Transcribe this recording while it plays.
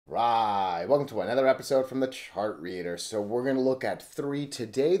Right, welcome to another episode from the Chart Reader. So we're going to look at three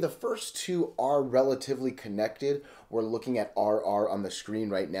today. The first two are relatively connected. We're looking at RR on the screen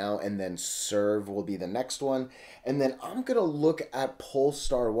right now, and then SERV will be the next one. And then I'm going to look at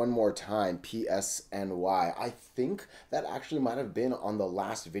Polestar one more time, PSNY. I think that actually might have been on the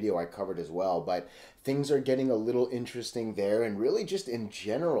last video I covered as well, but things are getting a little interesting there, and really just in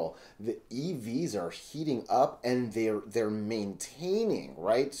general, the EVs are heating up and they're maintaining,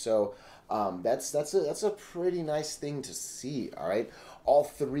 right? So that's a pretty nice thing to see. All right. All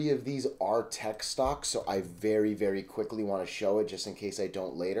three of these are tech stocks, so I very quickly want to show it just in case I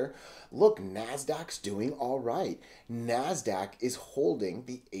don't later. Look, NASDAQ's doing all right. NASDAQ is holding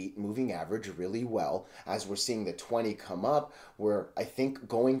the 8 moving average really well. As we're seeing the 20 come up, we're, I think,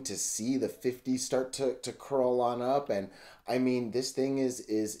 going to see the 50 start to curl on up. And I mean, this thing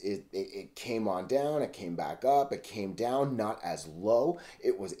it came on down, it came back up, it came down, not as low.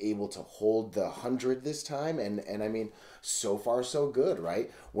 It was able to hold the 100 this time, and I mean, so far so good,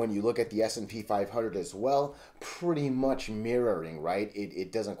 right? When you look at the S&P 500 as well, pretty much mirroring, right?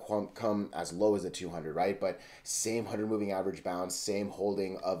 It doesn't come as low as the 200, right? But same 100 moving average bounce, same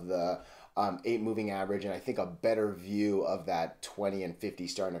holding of the 8 moving average, and I think a better view of that 20 and 50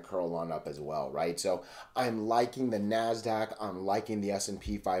 starting to curl on up as well, right? So I'm liking the NASDAQ, I'm liking the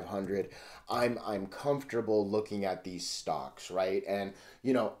S&P 500. I'm comfortable looking at these stocks, right? And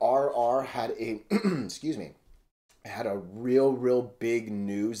you know, RR had a excuse me, had a real big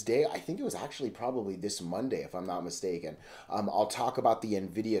news day. I think it was actually probably this Monday, if I'm not mistaken. I'll talk about the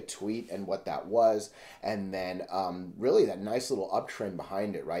Nvidia tweet and what that was, and then really that nice little uptrend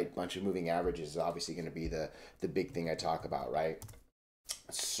behind it, right? Bunch of moving averages is obviously going to be the big thing I talk about, right?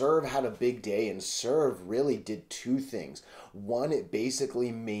 SERV had a big day, and SERV really did two things. One, it basically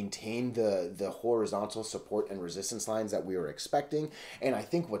maintained the horizontal support and resistance lines that we were expecting. And I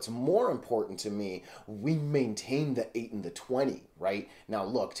think what's more important to me, we maintained the 8 and the 20, right? Now,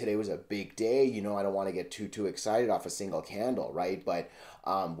 look, today was a big day. You know, I don't want to get too excited off a single candle, right? But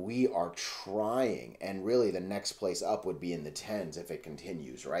we are trying, and really the next place up would be in the 10s if it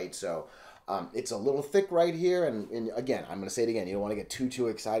continues, right? So it's a little thick right here, and again, I'm going to say it again. You don't want to get too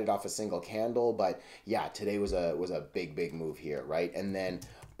excited off a single candle, but yeah, today was a big move here, right? And then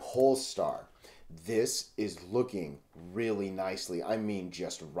Polestar. This is looking really nicely. I mean,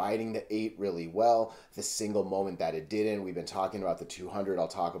 just riding the 8 really well. The single moment that it didn't, we've been talking about the 200. I'll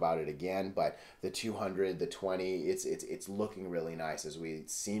talk about it again, but the 200, the 20, it's looking really nice as we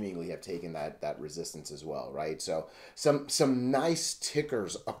seemingly have taken that resistance as well, right? So some nice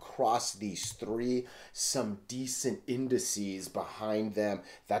tickers across these three, some decent indices behind them.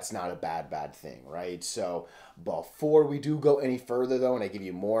 That's not a bad thing, right? So before we do go any further, though, and I give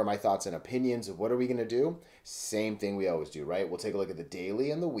you more of my thoughts and opinions of what are we going to do, same thing we always do, right? We'll take a look at the daily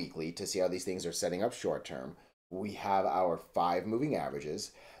and the weekly to see how these things are setting up short term. We have our 5 moving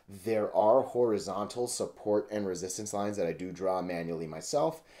averages. There are horizontal support and resistance lines that I do draw manually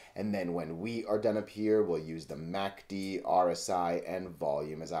myself. And then when we are done up here, we'll use the MACD, RSI, and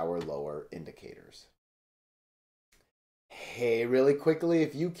volume as our lower indicators. Hey, really quickly,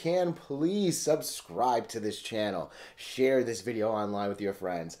 if you can, please subscribe to this channel. Share this video online with your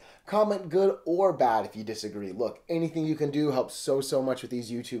friends. Comment good or bad if you disagree. Look, anything you can do helps so much with these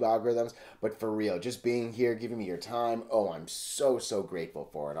YouTube algorithms. But for real, just being here, giving me your time, oh, I'm so grateful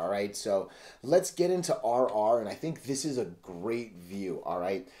for it, all right? So let's get into RR, and I think this is a great view, all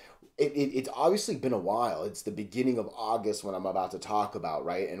right? It's obviously been a while. It's the beginning of August when I'm about to talk about,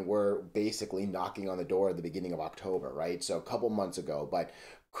 right? And we're basically knocking on the door at the beginning of October, right? So a couple months ago, but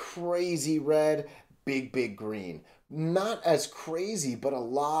crazy red, big green. Not as crazy, but a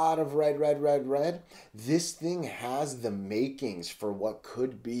lot of red. This thing has the makings for what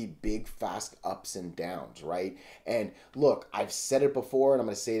could be big, fast ups and downs, right? And look, I've said it before and I'm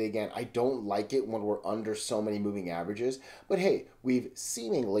going to say it again. I don't like it when we're under so many moving averages, but hey, we've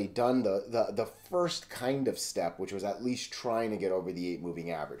seemingly done the first kind of step, which was at least trying to get over the 8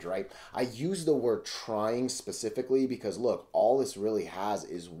 moving average, right? I use the word trying specifically because look, all this really has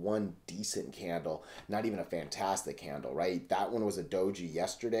is one decent candle, not even a fantastic candle, right? That one was a doji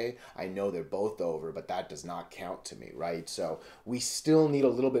yesterday. I know they're both over, but that does not count to me, right? So we still need a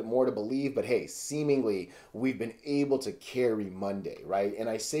little bit more to believe, but hey, seemingly we've been able to carry Monday, right? And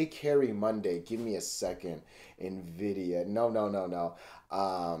I say carry Monday, give me a second. Nvidia, no.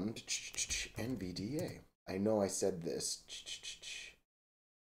 NVDA. I know I said this.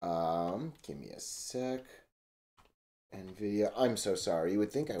 Give me a sec. Nvidia. I'm so sorry. You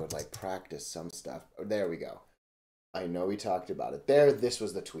would think I would like practice some stuff. There we go. I know we talked about it. There, this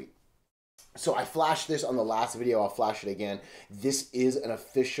was the tweet. So I flashed this on the last video. I'll flash it again. This is an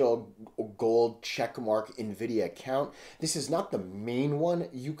official gold checkmark Nvidia account. This is not the main one,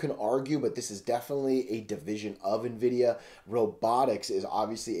 you can argue, but this is definitely a division of Nvidia. Robotics is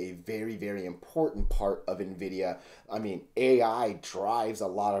obviously a very, very important part of Nvidia. I mean, AI drives a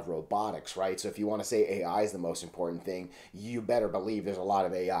lot of robotics, right? So if you want to say AI is the most important thing, you better believe there's a lot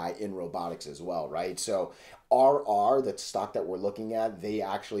of AI in robotics as well, right? So RR, the stock that we're looking at, they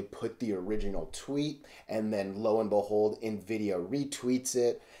actually put the original tweet, and then lo and behold, Nvidia retweets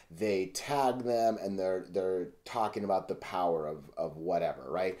it. They tag them, and they're talking about the power of whatever,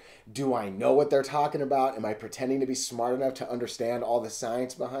 right? Do I know what they're talking about? Am I pretending to be smart enough to understand all the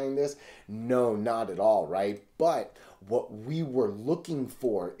science behind this? No, not at all, right? But what we were looking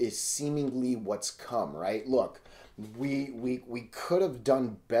for is seemingly what's come, right? Look, we could have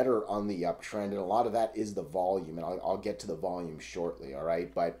done better on the uptrend, and a lot of that is the volume, and I'll get to the volume shortly, all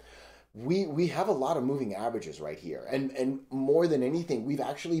right? But we have a lot of moving averages right here, and more than anything, we've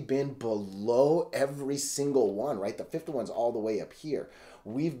actually been below every single one, right? The fifth one's all the way up here.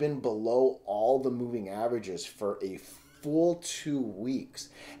 We've been below all the moving averages for a full 2 weeks.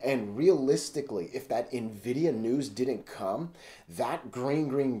 And realistically, if that Nvidia news didn't come, that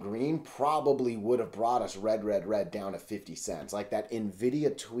green probably would have brought us red down to 50 cents. Like, that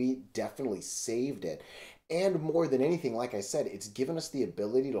Nvidia tweet definitely saved it. And more than anything, like I said, it's given us the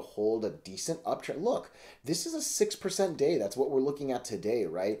ability to hold a decent uptrend. Look, this is a 6% day. That's what we're looking at today,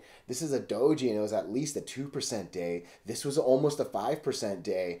 right? This is a doji, and it was at least a 2% day. This was almost a 5%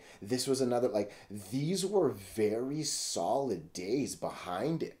 day. This was another, like, these were very solid days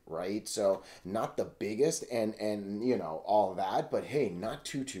behind it, right? So not the biggest, and you know, all that, but hey, not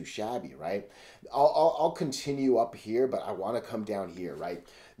too shabby, right? I'll continue up here, but I want to come down here, right?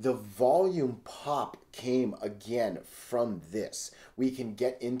 The volume pop came again from this. We can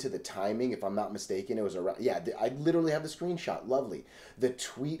get into the timing. If I'm not mistaken, it was around, yeah, I literally have the screenshot. Lovely. The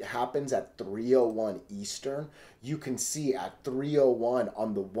tweet happens at 3:01 Eastern. You can see at 3:01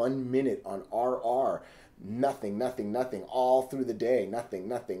 on the 1 minute on RR, nothing, all through the day, nothing.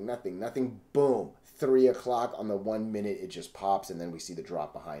 Boom. 3 o'clock on the 1 minute, it just pops, and then we see the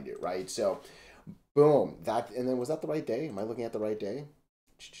drop behind it, right? So, boom. That, and then was that the right day? Am I looking at the right day?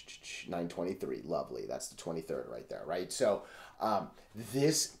 923, lovely. That's the 23rd right there, right? So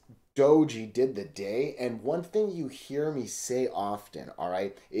this doji did the day, and one thing you hear me say often, all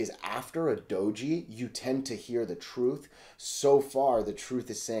right, is after a doji you tend to hear the truth. So far the truth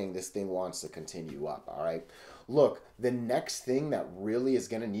is saying this thing wants to continue up, all right? Look, the next thing that really is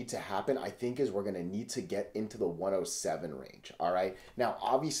going to need to happen, I think, is we're going to need to get into the 107 range, all right? Now,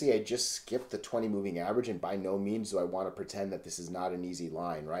 obviously, I just skipped the 20 moving average, and by no means do I want to pretend that this is not an easy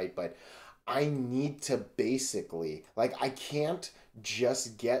line, right? But I need to basically, like, I can't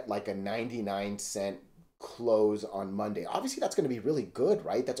just get like a 99-cent close on Monday. Obviously, that's going to be really good,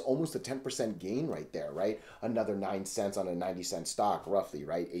 right? That's almost a 10% gain right there, right? Another 9 cents on a 90-cent stock, roughly,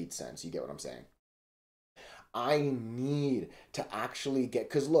 right? 8 cents. You get what I'm saying? I need to actually get,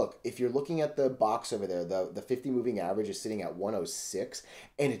 because look, if you're looking at the box over there, the 50 moving average is sitting at 106,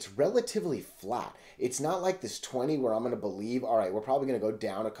 and it's relatively flat. It's not like this 20 where I'm going to believe, all right, we're probably going to go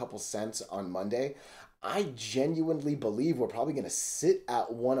down a couple cents on Monday. I genuinely believe we're probably going to sit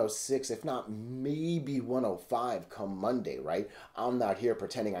at 106, if not maybe 105 come Monday, right? I'm not here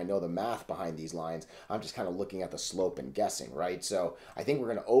pretending I know the math behind these lines. I'm just kind of looking at the slope and guessing, right? So I think we're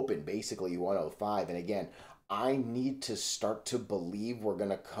going to open basically 105. And again, I need to start to believe we're going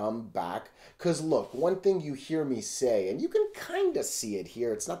to come back. Because look, one thing you hear me say, and you can kind of see it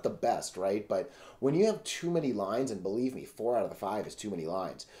here, it's not the best, right? But when you have too many lines, and believe me, 4 out of the 5 is too many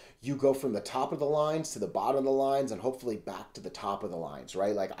lines, you go from the top of the lines to the bottom of the lines and hopefully back to the top of the lines,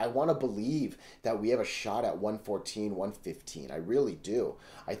 right? Like, I want to believe that we have a shot at 114, 115. I really do.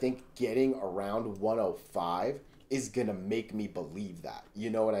 I think getting around 105 is going to make me believe that. You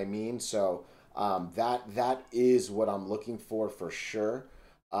know what I mean? So that is what I'm looking for sure.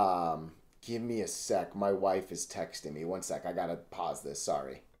 Give me a sec. My wife is texting me. One sec. I gotta pause this.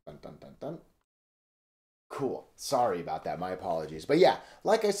 Sorry. Dun, dun, dun, dun. Cool. Sorry about that. My apologies. But yeah,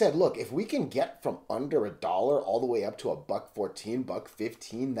 like I said, look, if we can get from under $1 all the way up to a $1.14,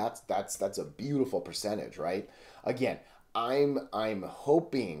 $1.15, that's a beautiful percentage, right? Again, I'm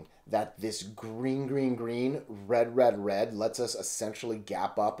hoping that this green, red lets us essentially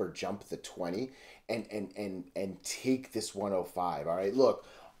gap up or jump the 20 and take this 105. All right. Look,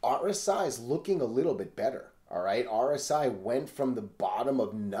 RSI is looking a little bit better. All right, RSI went from the bottom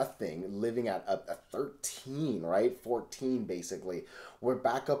of nothing, living at a 13, right? 14 basically. We're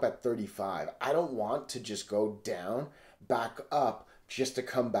back up at 35. I don't want to just go down, back up, just to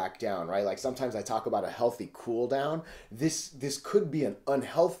come back down, right? Like sometimes I talk about a healthy cool down. This could be an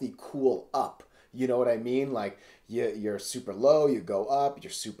unhealthy cool up. You know what I mean? Like you're super low, you go up,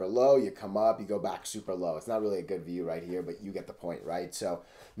 you're super low, you come up, you go back super low. It's not really a good view right here, but you get the point, right? So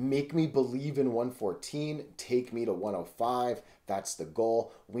make me believe in 114, take me to 105. That's the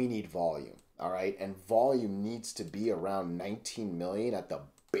goal. We need volume, all right? And volume needs to be around 19 million at the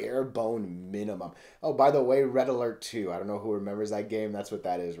bare bone minimum. Oh, by the way, Red Alert 2. I don't know who remembers that game. That's what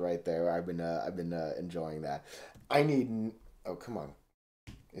that is right there. I've been enjoying that. I need Oh, come on.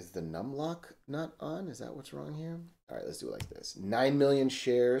 Is the num lock not on? Is that what's wrong here? All right, let's do it like this. 9 million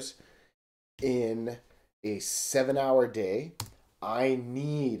shares in a 7-hour day. I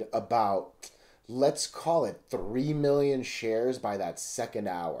need about, let's call it 3 million shares by that second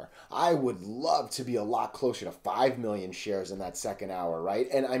hour. I would love to be a lot closer to 5 million shares in that second hour, right?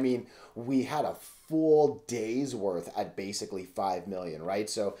 And I mean, we had a full day's worth at basically 5 million, right?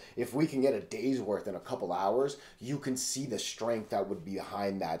 So if we can get a day's worth in a couple hours, you can see the strength that would be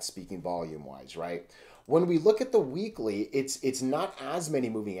behind that, speaking volume wise, right? When we look at the weekly, it's not as many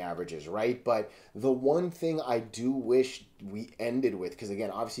moving averages, right? But the one thing I do wish we ended with, because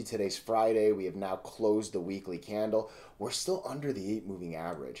again, obviously today's Friday, we have now closed the weekly candle. We're still under the 8 moving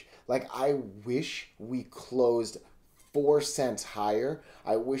average. Like I wish we closed 4 cents higher.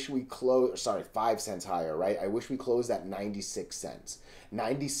 I wish we closed, sorry, 5 cents higher, right? I wish we closed at 96 cents.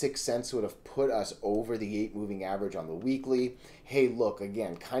 96 cents would have put us over the 8 moving average on the weekly. Hey, look,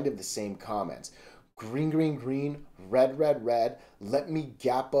 again, kind of the same comments. Green, green, green, red, red, red. Let me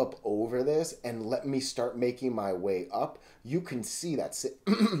gap up over this and let me start making my way up. You can see that,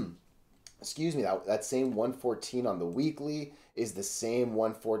 excuse me, that same 114 on the weekly is the same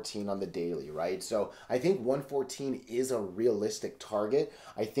 114 on the daily, right? So I think 114 is a realistic target.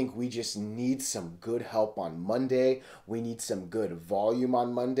 I think we just need some good help on Monday. We need some good volume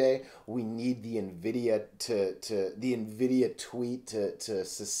on Monday. We need the Nvidia the Nvidia tweet to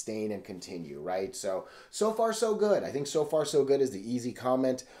sustain and continue, right? So far so good. I think so far so good is the easy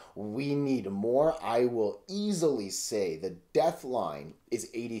comment. We need more. I will easily say the death line is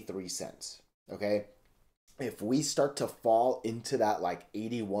 83 cents. Okay, if we start to fall into that like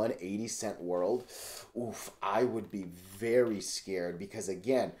 81, 80 cent world, oof, I would be very scared because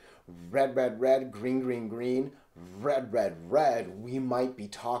again, red, red, red, green, green, green, red, red, red, we might be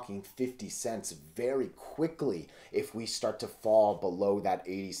talking 50 cents very quickly if we start to fall below that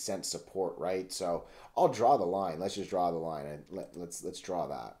 80 cent support, right? So I'll draw the line. Let's just draw the line and let's draw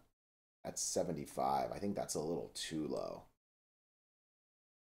that. That's 75. I think that's a little too low.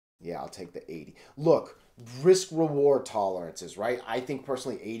 Yeah, I'll take the 80. Look, risk reward tolerances, right? I think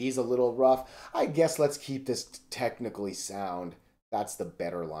personally 80 is a little rough. I guess let's keep this technically sound. That's the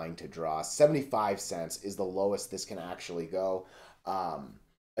better line to draw. 75 cents is the lowest this can actually go.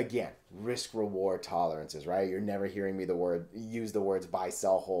 Again, risk reward tolerances, right? You're never hearing me use the words buy,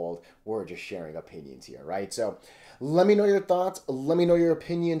 sell, hold. We're just sharing opinions here, right? So let me know your thoughts. Let me know your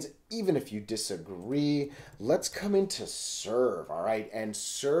opinions, even if you disagree. Let's come into SERV, all right? And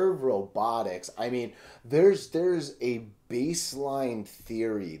SERV Robotics, I mean, there's a baseline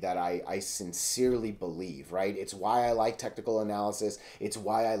theory that I sincerely believe, right? It's why I like technical analysis. It's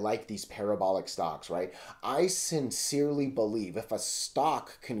why I like these parabolic stocks, right? I sincerely believe if a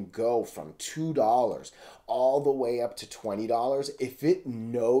stock can go from $2 all the way up to $20, if it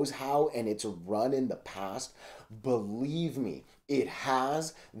knows how and it's run in the past, believe me, it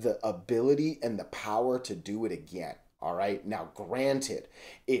has the ability and the power to do it again. All right. Now, granted,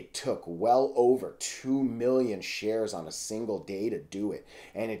 it took well over 2 million shares on a single day to do it.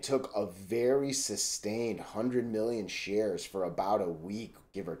 And it took a very sustained 100 million shares for about a week,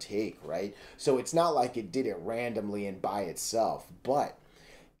 give or take, right? So it's not like it did it randomly and by itself. But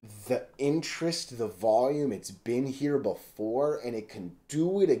the interest, the volume, it's been here before and it can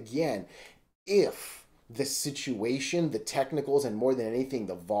do it again if the situation, the technicals, and more than anything,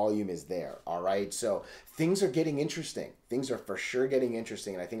 the volume is there. All right. So things are getting interesting. Things are for sure getting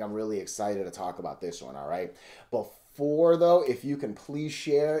interesting. And I think I'm really excited to talk about this one. All right. Before though, if you can please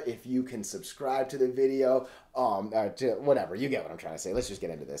share, if you can subscribe to the video, to whatever, you get what I'm trying to say. Let's just get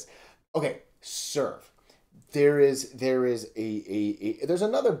into this. Okay. SERV. There's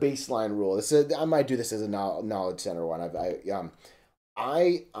another baseline rule. I might do this as a knowledge center one.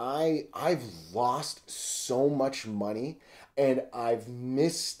 I've lost so much money and I've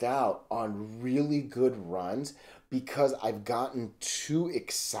missed out on really good runs because I've gotten too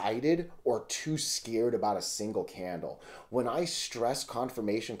excited or too scared about a single candle. When I stress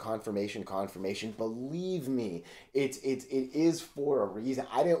confirmation, confirmation, confirmation, believe me, it is for a reason.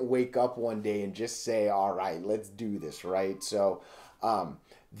 I didn't wake up one day and just say, all right, let's do this, right? So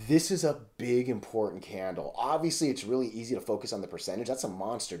This is a big important candle. Obviously, it's really easy to focus on the percentage. That's a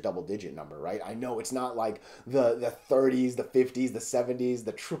monster double-digit number, right? I know it's not like the 30s, the 50s, the 70s,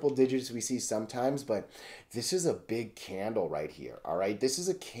 the triple digits we see sometimes, but this is a big candle right here, all right? This is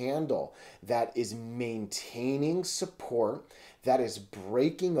a candle that is maintaining support, that is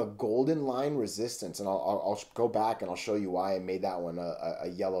breaking a golden line resistance. And I'll go back and I'll show you why I made that one a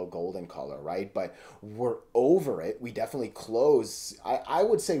yellow golden color, right? But we're over it. We definitely close, I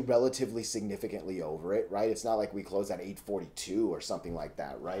would say relatively significantly over it, right? It's not like we close at 842 or something like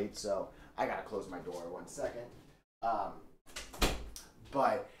that, right? So I gotta close my door 1 second.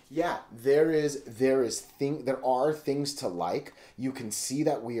 But yeah, there are things to like. You can see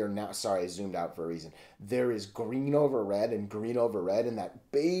that we are now, sorry, I zoomed out for a reason. There is green over red and green over red, and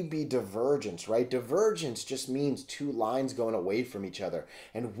that baby divergence, right? Divergence just means two lines going away from each other.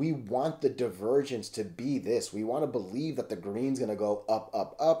 And we want the divergence to be this. We want to believe that the green's going to go up,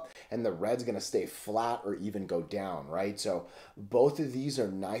 up, up, and the red's going to stay flat or even go down, right? So both of these are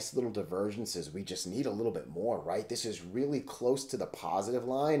nice little divergences. We just need a little bit more, right? This is really close to the positive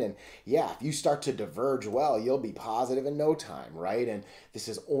line. And yeah, if you start to diverge well, you'll be positive in no time, right? And this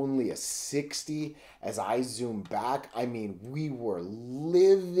is only a 60. As I zoom back, I mean, we were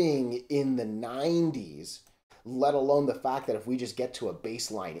living in the 90s, let alone the fact that if we just get to a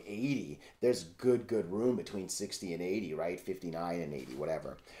baseline 80, there's good room between 60 and 80, right? 59 and 80,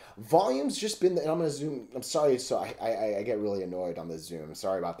 whatever. Volume's just been, and I'm going to zoom, I'm sorry, so I get really annoyed on the zoom.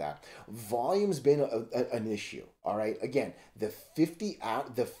 Sorry about that. Volume's been an issue, all right? Again, the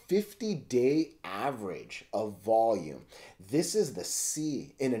 50-day average of volume, this is the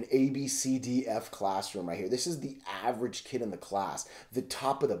C in an A, B, C, D, F classroom right here. This is the average kid in the class, the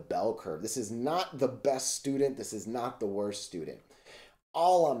top of the bell curve. This is not the best student. This is not the worst student.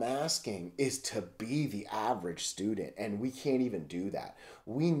 All I'm asking is to be the average student, and we can't even do that.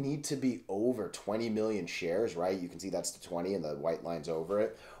 We need to be over 20 million shares, right? You can see that's the 20 and the white line's over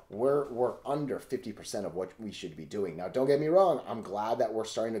it. We're under 50% of what we should be doing. Now, don't get me wrong. I'm glad that we're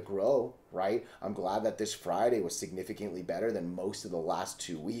starting to grow, right? I'm glad that this Friday was significantly better than most of the last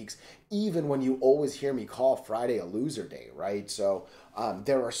 2 weeks, even when you always hear me call Friday a loser day, right? So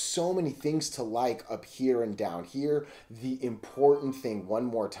there are so many things to like up here and down here. The important thing, one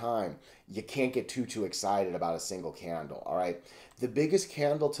more time, you can't get too excited about a single candle, all right? The biggest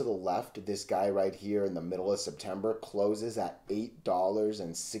candle to the left, this guy right here in the middle of September, closes at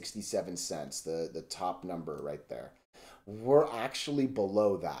 $8.67, the top number right there. We're actually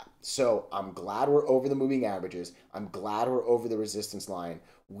below that. So I'm glad we're over the moving averages. I'm glad we're over the resistance line.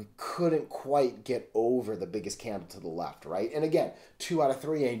 We couldn't quite get over the biggest candle to the left, right? And again, 2 out of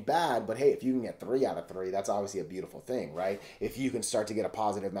 3 ain't bad, but hey, if you can get 3 out of 3, that's obviously a beautiful thing, right? If you can start to get a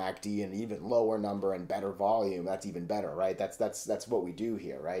positive MACD and even lower number and better volume, that's even better, right? That's what we do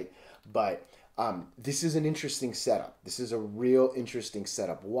here, right? But this is an interesting setup. This is a real interesting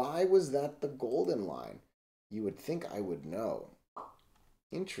setup. Why was that the golden line? You would think I would know.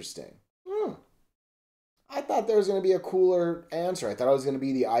 Interesting. I thought there was going to be a cooler answer. I thought it was going to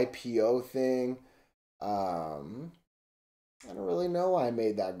be the IPO thing. I don't really know why I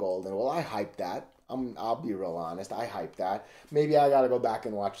made that golden. Well, I hyped that. I'll be real honest. I hyped that. Maybe I got to go back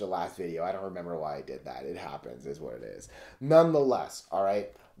and watch the last video. I don't remember why I did that. It happens, is what it is. Nonetheless, all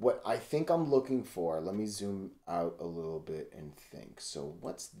right, what I think I'm looking for, let me zoom out a little bit and think. So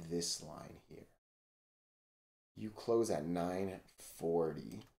what's this line here? You close at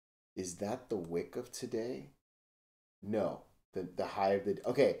 940. Is that the wick of today? No, the high of the,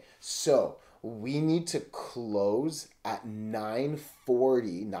 okay, so we need to close at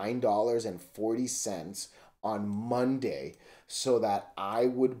 940, $9.40 on Monday so that I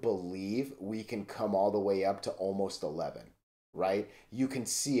would believe we can come all the way up to almost 11. Right? You can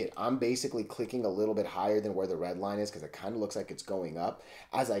see it. I'm basically clicking a little bit higher than where the red line is because it kind of looks like it's going up.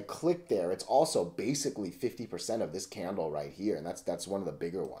 As I click there, it's also basically 50% of this candle right here, and that's one of the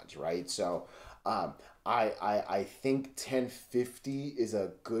bigger ones, right? So I think 1050 is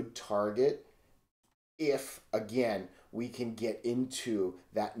a good target if, again, we can get into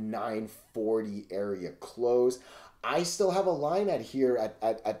that 940 area close. I still have a line at here at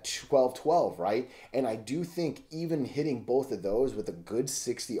 1212, right? And I do think even hitting both of those with a good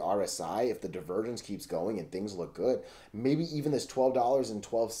 60 RSI, if the divergence keeps going and things look good, maybe even this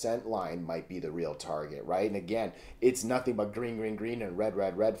 $12.12 line might be the real target, right? And again, it's nothing but green, green, green, and red,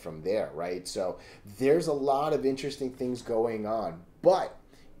 red, red from there, right? So there's a lot of interesting things going on. But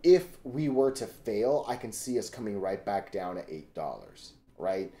if we were to fail, I can see us coming right back down at $8,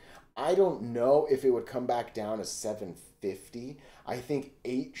 right? I don't know if it would come back down to 750. I think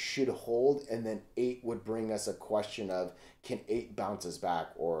 8 should hold, and then 8 would bring us a question of, can 8 bounce us back,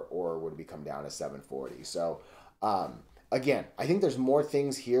 or would we come down to 740? So again, I think there's more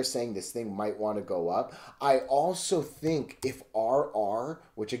things here saying this thing might want to go up. I also think if RR,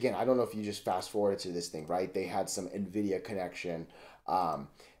 which again, I don't know if you just fast forwarded to this thing, right? They had some Nvidia connection. Um,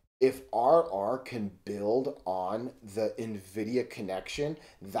 if RR can build on the Nvidia connection,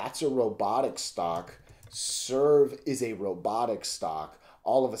 that's a robotic stock. SERV is a robotic stock.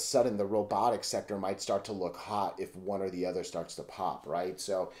 All of a sudden, the robotic sector might start to look hot if one or the other starts to pop, right?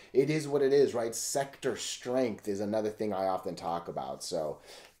 So it is what it is, right? Sector strength is another thing I often talk about. So,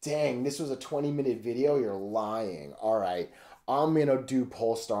 dang, this was a 20-minute video. You're lying. All right. I'm gonna do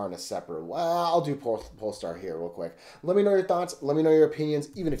Polestar in a separate. Well, I'll do Polestar here real quick. Let me know your thoughts. Let me know your opinions,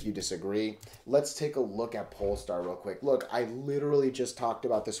 even if you disagree. Let's take a look at Polestar real quick. Look, I literally just talked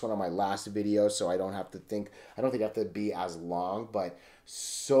about this one on my last video, so I don't have to think. I don't think I have to be as long, but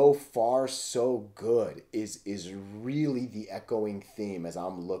so far so good is really the echoing theme as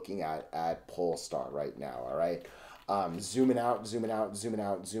I'm looking at Polestar right now. All right. Zooming out, zooming out, zooming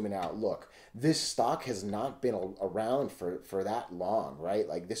out, zooming out. Look, this stock has not been around for that long, right?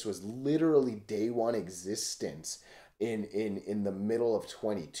 Like this was literally day one existence in the middle of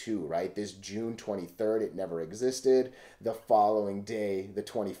 22, right? This June 23rd, it never existed. The following day, the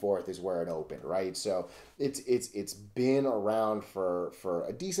 24th, is where it opened, right? So it's been around for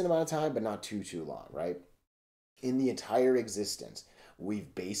a decent amount of time, but not too long, right? In the entire existence,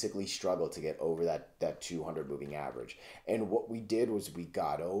 we've basically struggled to get over that 200 moving average. And what we did was we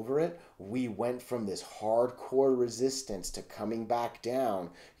got over it. We went from this hardcore resistance to coming back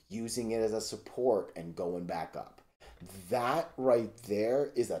down, using it as a support and going back up. That right there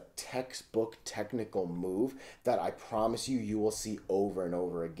is a textbook technical move that I promise you will see over and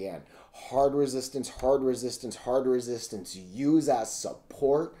over again. Hard resistance, hard resistance, hard resistance. Use as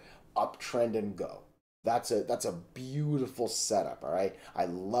support, uptrend and go. That's a beautiful setup, all right? I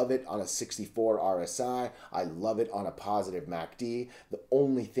love it on a 64 RSI. I love it on a positive MACD. The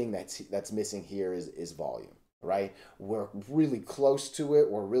only thing that's missing here is volume, right? We're really close to it.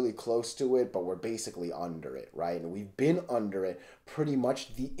 We're really close to it, but we're basically under it, right? And we've been under it pretty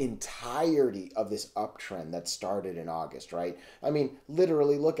much the entirety of this uptrend that started in August, right? I mean,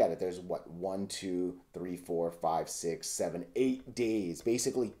 literally look at it. There's what, 1, 2, 3, 4, 5, 6, 7, 8 days,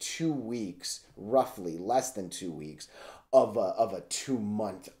 basically 2 weeks, roughly less than 2 weeks of a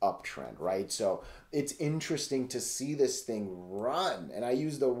 2-month uptrend, right? So it's interesting to see this thing run. And I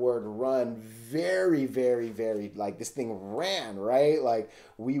use the word run very, very, very, like this thing ran, right? Like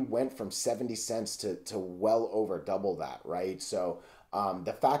we went from 70 cents to well over double that, right? So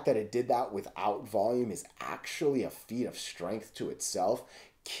the fact that it did that without volume is actually a feat of strength to itself.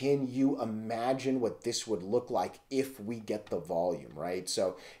 Can you imagine what this would look like if we get the volume, right?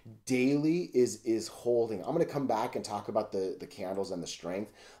 So daily is holding. I'm going to come back and talk about the candles and the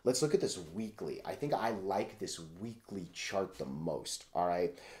strength. Let's look at this weekly. I think I like this weekly chart the most, all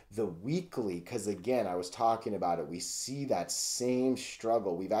right? The weekly, because again, I was talking about it, we see that same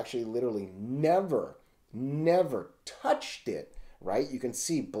struggle. We've actually literally never touched it, right? You can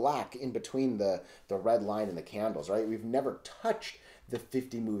see black in between the red line and the candles, right? We've never touched the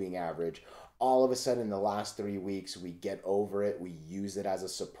 50 moving average. All of a sudden in the last 3 weeks, we get over it, we use it as a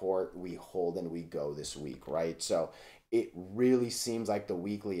support, we hold and we go this week, right? So it really seems like the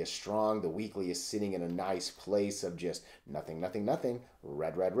weekly is strong. The weekly is sitting in a nice place of just nothing, nothing, nothing,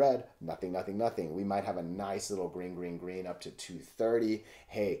 red, red, red, nothing, nothing, nothing. We might have a nice little green, green, green up to 230.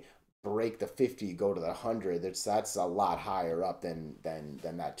 Hey, break the 50, go to the 100, that's a lot higher up than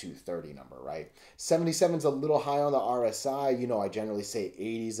that 230 number, right? 77 is a little high on the RSI. You know, I generally say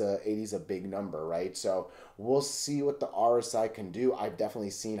 80's a big number, right? So we'll see what the RSI can do. I've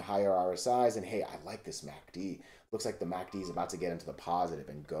definitely seen higher RSIs, and hey, I like this MACD. Looks like the MACD is about to get into the positive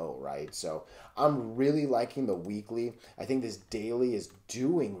and go, right? So I'm really liking the weekly. I think this daily is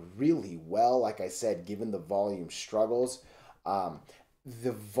doing really well, like I said, given the volume struggles.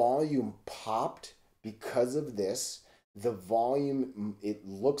 The volume popped because of this. The volume, it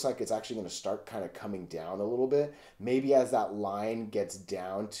looks like it's actually going to start kind of coming down a little bit. Maybe as that line gets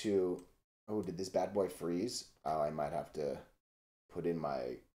down to, oh, did this bad boy freeze? Oh, I might have to put in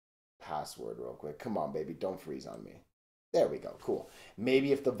my password real quick. Come on, baby, don't freeze on me. There we go, cool.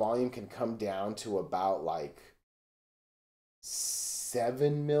 Maybe if the volume can come down to about like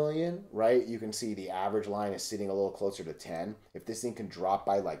 7 million, right? You can see the average line is sitting a little closer to 10. If this thing can drop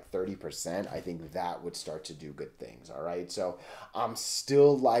by like 30%, I think that would start to do good things, all right? So I'm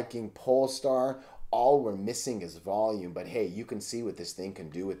still liking Polestar. all we're missing is volume. But hey, you can see what this thing can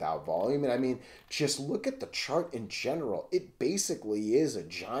do without volume. And I mean, just look at the chart in general. It basically is a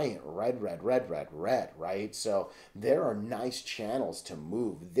giant red, red, red, red, red, right? So there are nice channels to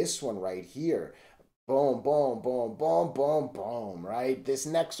move. This one right here, boom, boom, boom, boom, boom, boom, right? This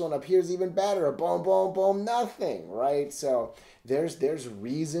next one up here is even better. Boom, boom, boom, nothing, right? So there's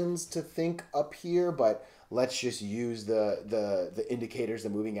reasons to think up here, but let's just use the indicators, the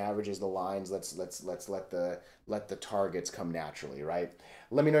moving averages, the lines. Let's let the targets come naturally, right?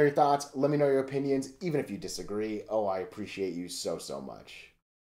 Let me know your thoughts. Let me know your opinions, even if you disagree. Oh, I appreciate you so much.